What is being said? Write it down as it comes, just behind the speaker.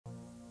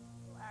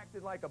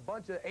acting like a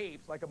bunch of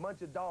apes, like a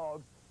bunch of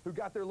dogs who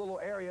got their little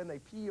area and they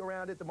pee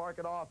around it to mark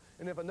it off,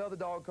 and if another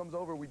dog comes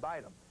over, we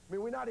bite them. I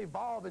mean, we're not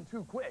evolving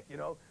too quick, you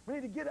know. We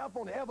need to get up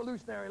on the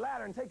evolutionary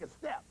ladder and take a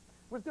step.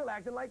 We're still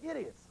acting like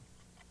idiots.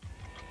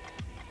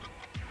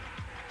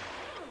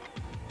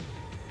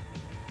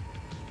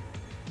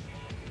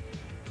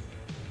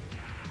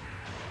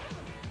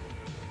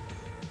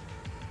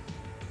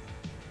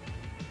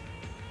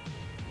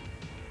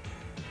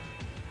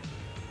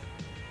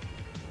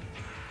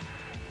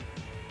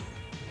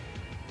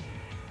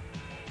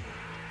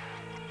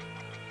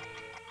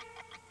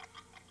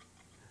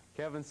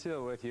 Kevin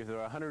Seal with you through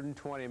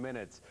 120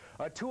 minutes.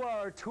 A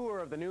 2-hour tour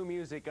of the new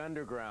music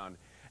underground.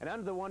 And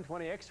under the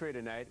 120 X-ray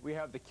tonight, we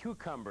have the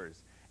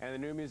Cucumbers. And the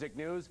new music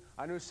news,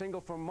 a new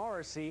single from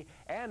Morrissey,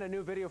 and a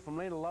new video from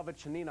Lena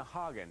Lovitch and Nina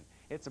Hagen.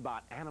 It's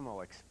about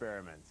animal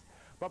experiments.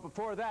 But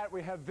before that,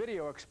 we have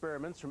video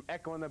experiments from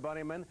Echo and the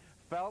Bunnymen,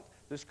 Felt,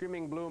 the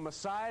Screaming Blue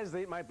Messiahs,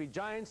 the It Might Be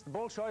Giants, the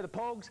Bolshoi, the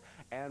Pogues,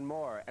 and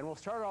more. And we'll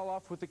start it all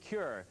off with The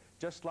Cure,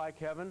 just like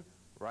heaven,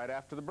 right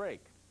after the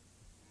break.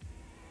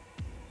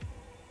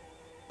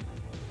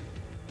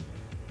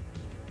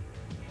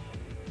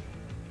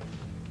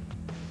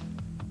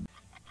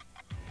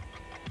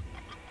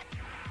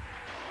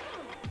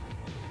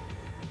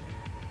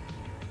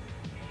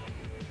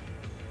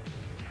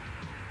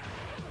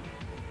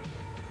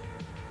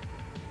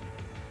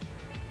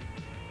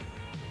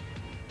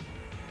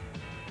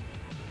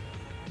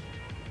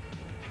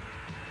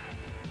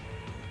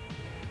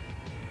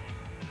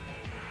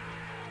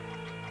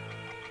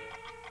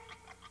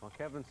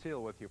 Kevin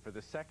Seal with you for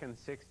the second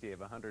 60 of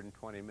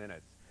 120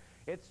 minutes.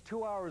 It's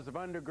 2 hours of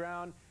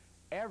underground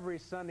every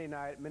Sunday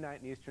night,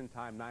 midnight Eastern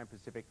Time, 9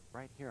 Pacific,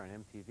 right here on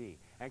MTV.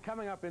 And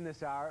coming up in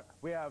this hour,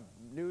 we have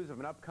news of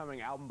an upcoming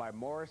album by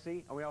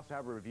Morrissey, and we also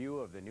have a review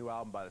of the new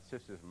album by the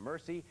Sisters of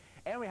Mercy,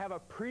 and we have a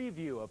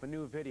preview of a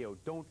new video,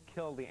 Don't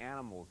Kill the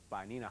Animals,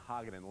 by Nina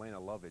Hagen and Lena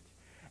Lovitch.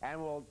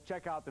 And we'll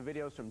check out the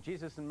videos from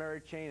Jesus and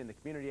Mary Chain and the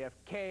Community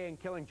FK and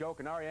Killing Joke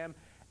and R.E.M.,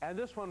 and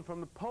this one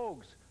from the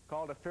Pogues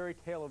called A Fairy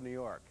Tale of New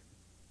York.